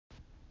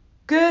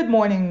Good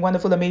morning,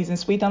 wonderful, amazing,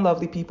 sweet, and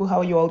lovely people. How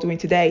are you all doing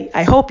today?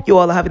 I hope you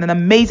all are having an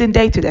amazing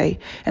day today.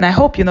 And I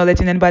hope you're not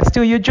letting anybody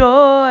steal your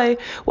joy.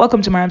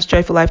 Welcome to Mariam's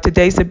Joyful Life.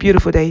 Today is a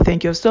beautiful day.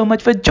 Thank you so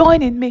much for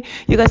joining me.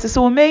 You guys are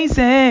so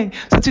amazing.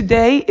 So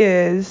today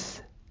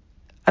is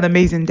an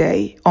amazing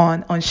day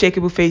on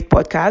Unshakable Faith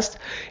podcast.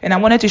 And I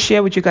wanted to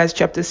share with you guys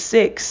chapter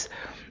 6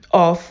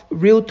 of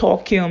Real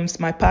Talk Kim's,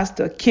 my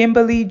pastor,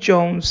 Kimberly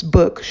Jones'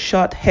 book,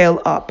 Shut Hell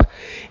Up.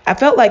 I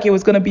felt like it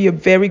was going to be a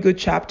very good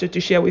chapter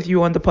to share with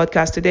you on the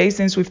podcast today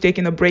since we've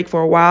taken a break for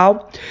a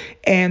while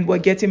and we're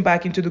getting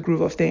back into the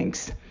groove of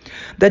things.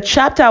 The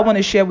chapter I want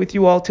to share with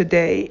you all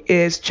today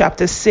is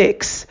chapter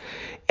 6,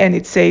 and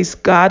it says,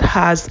 God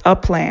has a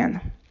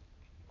plan.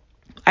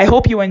 I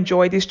hope you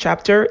enjoy this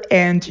chapter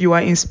and you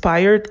are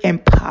inspired,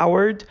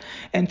 empowered,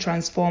 and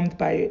transformed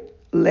by it.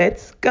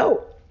 Let's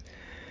go.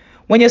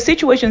 When your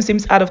situation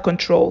seems out of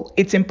control,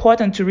 it's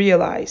important to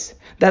realize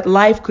that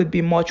life could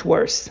be much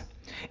worse.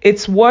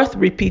 It's worth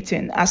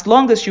repeating. As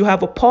long as you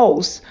have a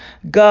pulse,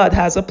 God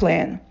has a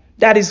plan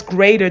that is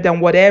greater than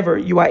whatever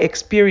you are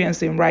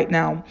experiencing right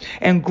now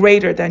and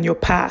greater than your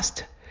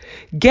past.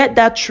 Get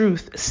that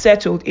truth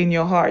settled in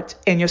your heart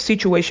and your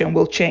situation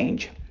will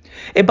change.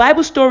 A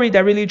Bible story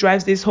that really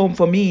drives this home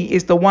for me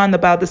is the one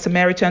about the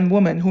Samaritan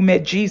woman who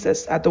met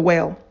Jesus at the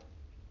well.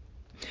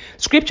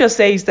 Scripture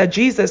says that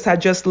Jesus had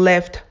just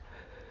left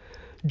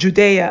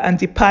Judea and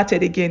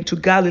departed again to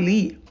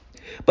Galilee,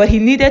 but he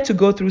needed to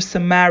go through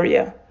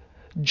Samaria.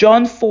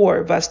 John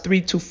 4 verse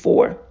 3 to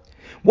 4.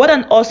 What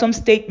an awesome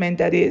statement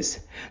that is.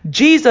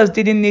 Jesus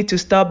didn't need to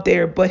stop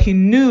there, but he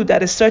knew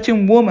that a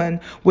certain woman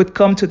would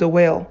come to the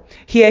well,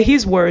 hear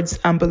his words,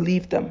 and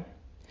believe them.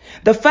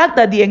 The fact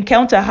that the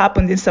encounter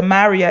happened in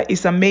Samaria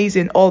is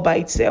amazing all by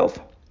itself.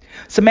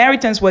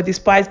 Samaritans were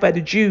despised by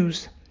the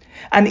Jews,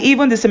 and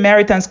even the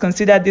Samaritans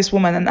considered this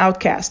woman an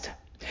outcast.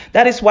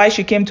 That is why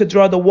she came to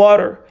draw the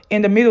water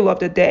in the middle of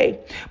the day.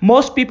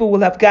 Most people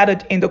will have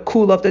gathered in the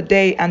cool of the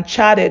day and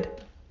chatted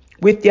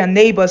with their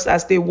neighbors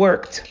as they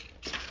worked.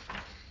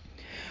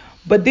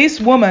 But this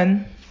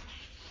woman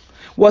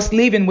was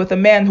living with a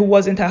man who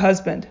wasn't her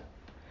husband.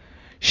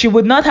 She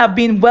would not have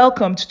been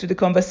welcomed to the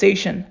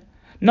conversation.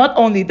 Not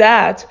only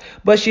that,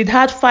 but she'd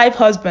had 5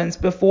 husbands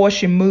before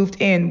she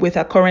moved in with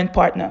her current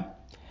partner.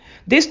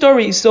 This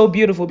story is so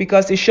beautiful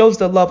because it shows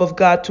the love of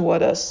God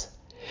toward us.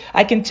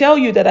 I can tell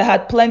you that I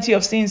had plenty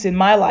of sins in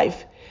my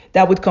life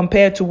that would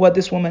compare to what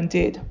this woman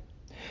did.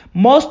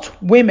 Most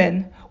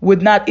women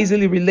would not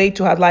easily relate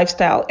to her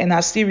lifestyle and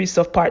her series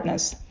of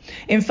partners.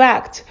 In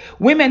fact,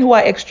 women who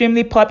are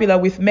extremely popular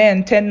with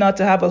men tend not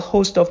to have a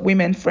host of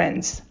women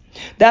friends.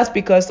 That's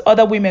because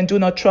other women do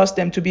not trust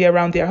them to be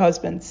around their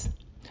husbands.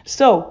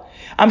 So,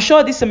 I'm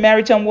sure this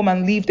Samaritan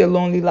woman lived a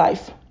lonely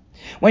life.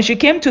 When she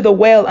came to the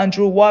well and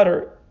drew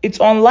water, it's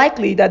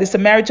unlikely that the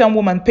Samaritan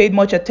woman paid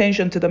much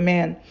attention to the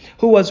man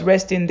who was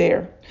resting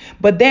there.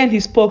 But then he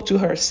spoke to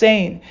her,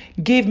 saying,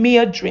 "Give me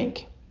a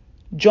drink."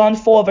 John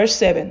 4 verse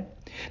 7.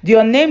 The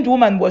unnamed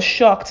woman was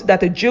shocked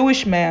that a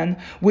Jewish man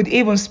would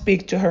even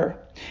speak to her,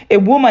 a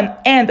woman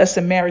and a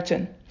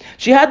Samaritan.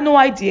 She had no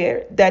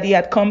idea that he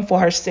had come for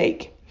her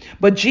sake.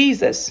 But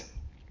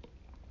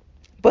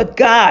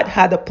God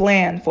had a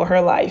plan for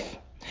her life.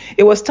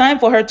 It was time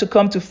for her to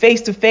come to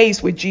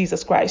face with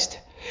Jesus Christ.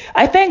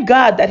 I thank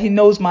God that he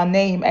knows my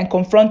name and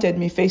confronted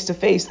me face to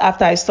face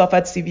after I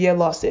suffered severe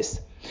losses.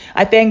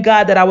 I thank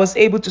God that I was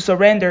able to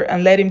surrender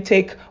and let him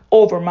take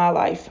over my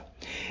life.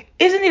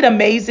 Isn't it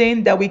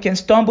amazing that we can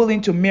stumble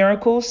into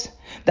miracles,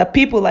 that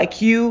people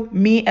like you,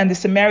 me, and the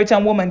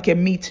Samaritan woman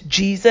can meet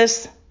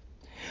Jesus?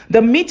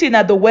 The meeting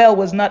at the well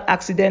was not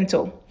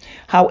accidental.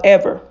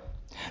 However,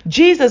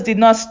 Jesus did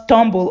not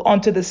stumble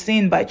onto the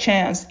scene by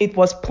chance. It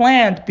was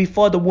planned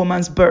before the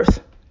woman's birth.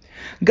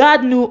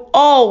 God knew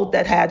all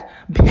that had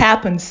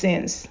happened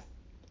since.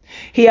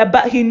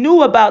 He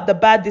knew about the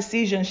bad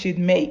decisions she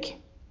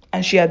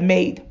had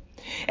made.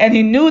 And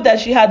he knew that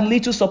she had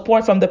little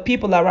support from the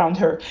people around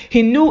her.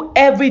 He knew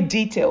every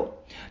detail,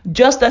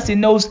 just as he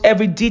knows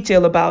every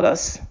detail about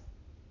us.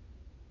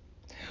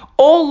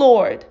 Oh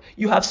Lord,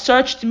 you have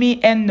searched me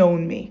and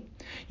known me.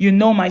 You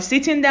know my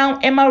sitting down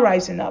and my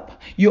rising up.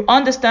 You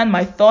understand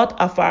my thought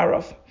afar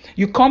off.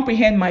 You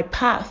comprehend my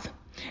path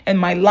and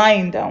my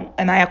lying down,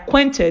 and I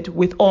acquainted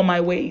with all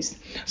my ways.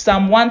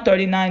 Psalm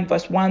 139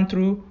 verse 1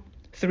 through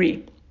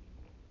 3.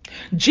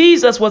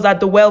 Jesus was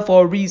at the well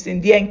for a reason.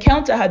 The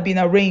encounter had been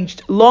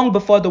arranged long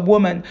before the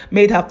woman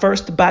made her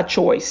first bad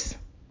choice.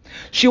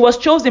 She was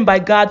chosen by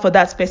God for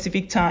that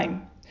specific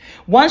time.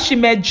 Once she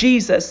met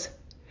Jesus,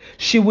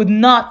 she would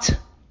not,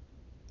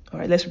 all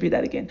right, let's read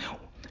that again.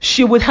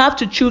 She would have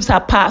to choose her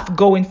path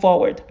going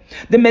forward.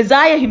 The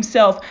Messiah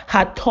himself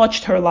had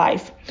touched her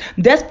life.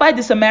 Despite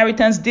the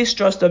Samaritan's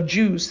distrust of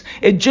Jews,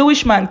 a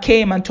Jewish man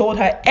came and told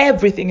her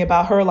everything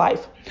about her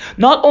life.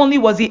 Not only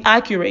was he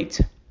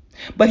accurate,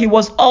 but he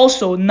was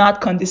also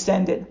not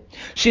condescending.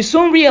 She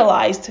soon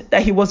realized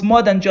that he was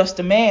more than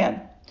just a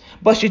man,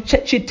 but she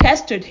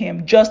tested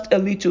him just a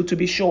little to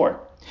be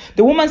sure.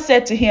 The woman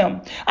said to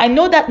him, I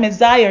know that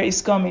Messiah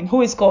is coming,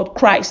 who is called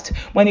Christ.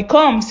 When he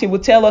comes, he will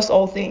tell us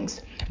all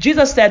things.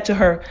 Jesus said to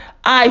her,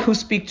 I who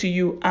speak to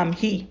you am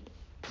he.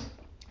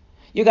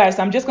 You guys,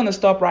 I'm just going to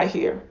stop right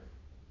here.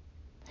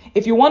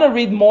 If you want to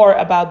read more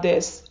about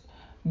this,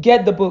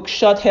 get the book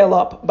Shut Hell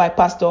Up by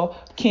Pastor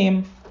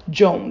Kim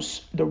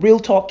Jones, the Real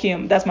Talk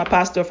Kim. That's my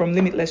pastor from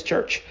Limitless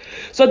Church.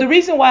 So the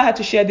reason why I had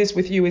to share this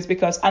with you is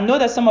because I know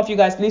that some of you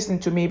guys listen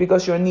to me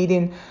because you're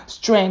needing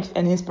strength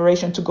and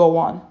inspiration to go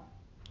on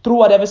through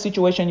whatever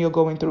situation you're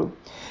going through.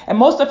 And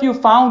most of you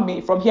found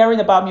me from hearing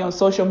about me on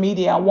social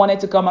media and wanted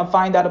to come and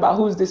find out about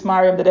who's this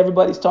Mariam that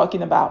everybody's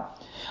talking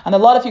about. And a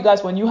lot of you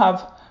guys, when you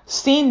have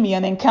seen me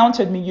and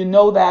encountered me, you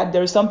know that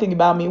there is something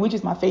about me, which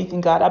is my faith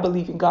in God. I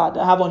believe in God.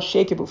 I have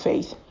unshakable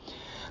faith.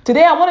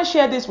 Today, I want to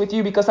share this with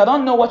you because I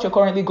don't know what you're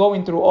currently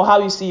going through or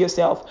how you see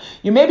yourself.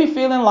 You may be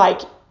feeling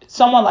like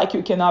someone like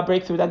you cannot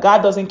break through, that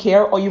God doesn't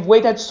care, or you've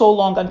waited so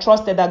long and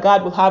trusted that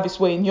God will have his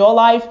way in your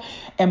life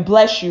and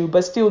bless you,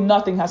 but still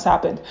nothing has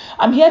happened.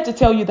 I'm here to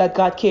tell you that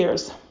God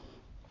cares.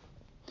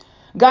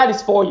 God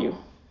is for you.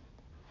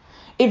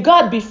 If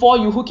God be for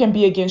you, who can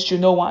be against you?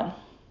 No one.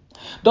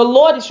 The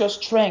Lord is your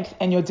strength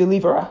and your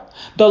deliverer.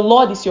 The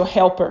Lord is your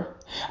helper.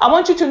 I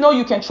want you to know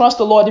you can trust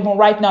the Lord even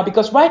right now,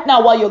 because right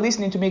now while you're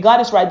listening to me,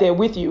 God is right there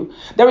with you.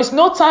 There is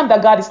no time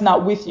that God is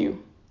not with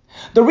you.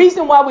 The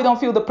reason why we don't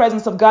feel the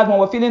presence of God when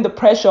we're feeling the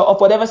pressure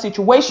of whatever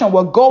situation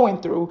we're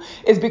going through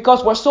is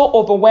because we're so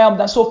overwhelmed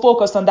and so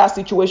focused on that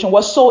situation.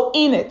 We're so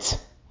in it,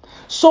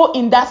 so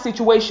in that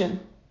situation.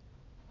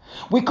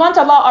 We can't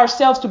allow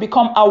ourselves to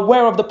become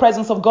aware of the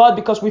presence of God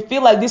because we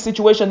feel like this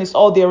situation is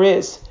all there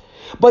is.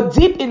 But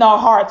deep in our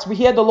hearts, we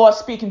hear the Lord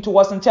speaking to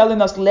us and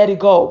telling us, let it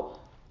go.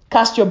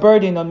 Cast your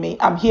burden on me.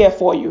 I'm here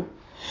for you.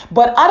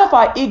 But out of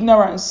our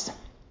ignorance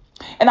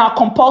and our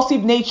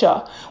compulsive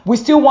nature, we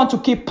still want to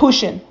keep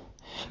pushing,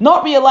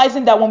 not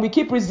realizing that when we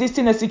keep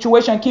resisting a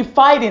situation, keep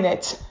fighting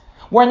it,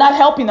 we're not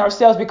helping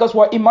ourselves because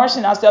we're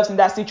immersing ourselves in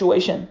that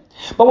situation.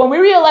 But when we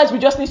realize we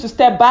just need to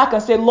step back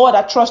and say, Lord,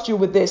 I trust you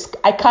with this.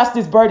 I cast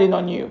this burden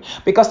on you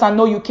because I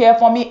know you care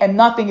for me and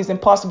nothing is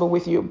impossible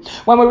with you.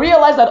 When we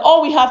realize that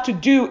all we have to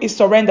do is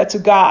surrender to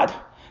God,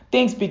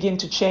 things begin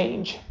to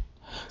change.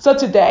 So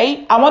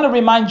today, I want to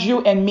remind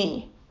you and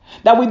me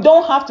that we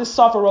don't have to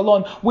suffer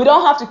alone. We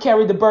don't have to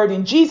carry the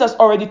burden. Jesus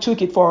already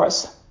took it for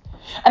us.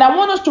 And I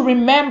want us to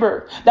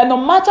remember that no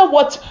matter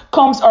what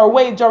comes our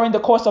way during the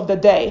course of the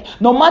day,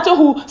 no matter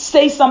who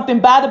says something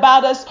bad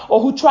about us or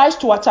who tries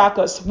to attack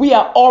us, we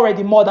are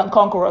already more than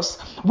conquerors.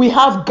 We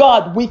have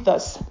God with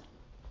us.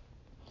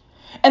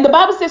 And the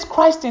Bible says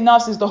Christ in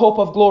us is the hope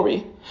of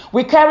glory.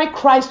 We carry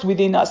Christ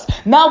within us.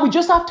 Now we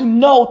just have to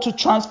know to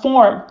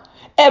transform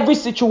every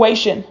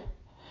situation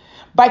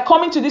by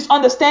coming to this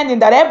understanding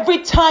that every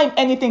time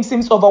anything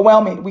seems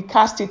overwhelming, we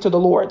cast it to the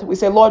Lord. We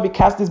say, Lord, we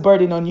cast this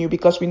burden on you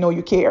because we know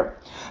you care.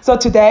 So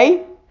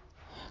today,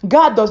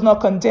 God does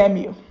not condemn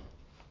you.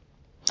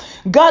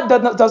 God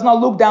does not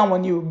look down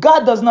on you.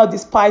 God does not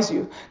despise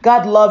you.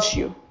 God loves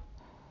you.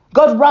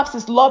 God wraps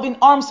his loving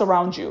arms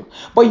around you.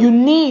 But you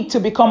need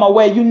to become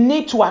aware. You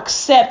need to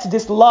accept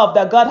this love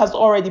that God has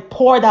already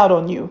poured out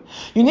on you.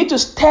 You need to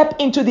step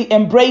into the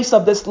embrace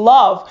of this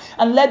love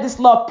and let this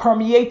love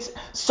permeate,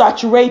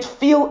 saturate,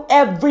 fill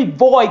every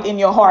void in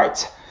your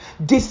heart.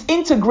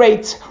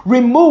 Disintegrate,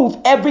 remove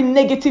every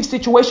negative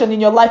situation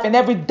in your life and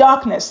every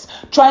darkness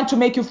trying to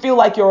make you feel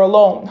like you're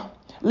alone.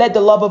 Let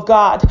the love of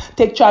God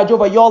take charge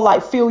over your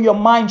life. Fill your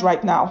mind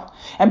right now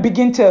and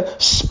begin to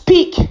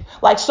speak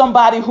like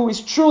somebody who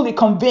is truly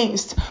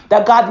convinced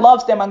that God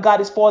loves them and God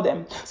is for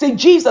them. See,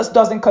 Jesus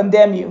doesn't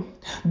condemn you.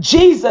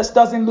 Jesus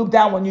doesn't look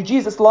down on you.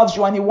 Jesus loves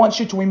you and he wants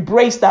you to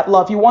embrace that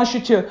love. He wants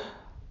you to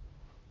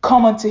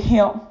come unto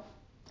him,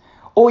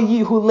 O ye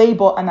who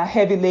labor and are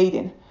heavy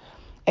laden,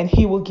 and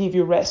he will give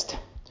you rest.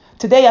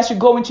 Today, as you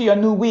go into your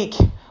new week,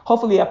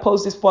 hopefully I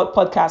post this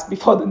podcast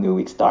before the new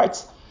week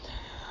starts.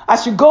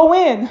 As you go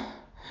in,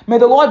 may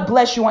the Lord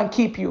bless you and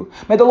keep you.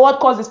 May the Lord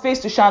cause his face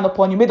to shine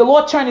upon you. May the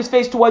Lord turn his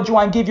face towards you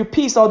and give you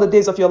peace all the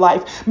days of your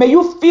life. May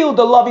you feel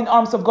the loving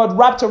arms of God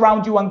wrapped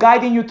around you and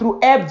guiding you through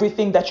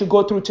everything that you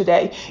go through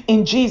today.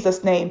 In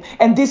Jesus' name.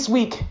 And this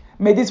week,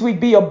 may this week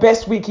be your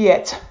best week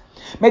yet.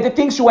 May the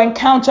things you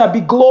encounter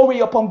be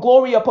glory upon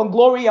glory upon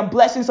glory and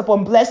blessings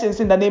upon blessings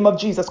in the name of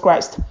Jesus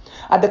Christ.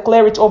 I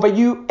declare it over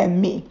you and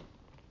me.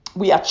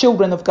 We are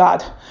children of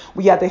God.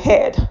 We are the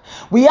head.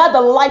 We are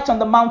the light on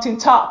the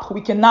mountaintop.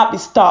 We cannot be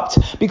stopped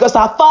because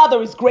our Father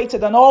is greater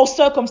than all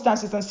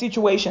circumstances and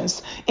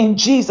situations. In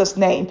Jesus'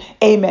 name,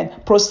 amen.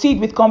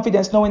 Proceed with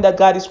confidence knowing that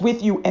God is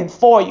with you and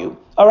for you.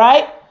 All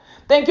right?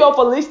 Thank you all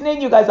for listening.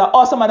 You guys are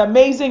awesome and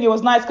amazing. It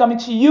was nice coming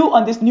to you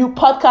on this new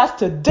podcast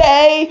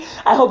today.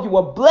 I hope you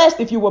were blessed.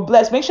 If you were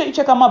blessed, make sure you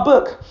check out my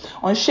book,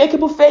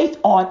 Unshakable Faith,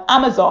 on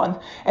Amazon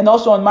and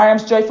also on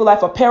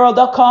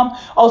MariamsJoyfulLifeApparel.com.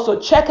 Also,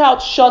 check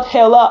out Shut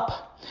Hell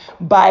Up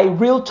by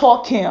Real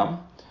Talk Kim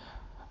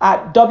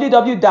at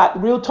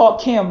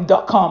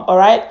www.realtalkkim.com. All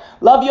right.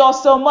 Love you all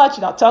so much,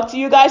 and I'll talk to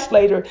you guys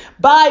later.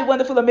 Bye,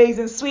 wonderful,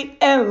 amazing, sweet,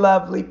 and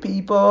lovely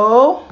people.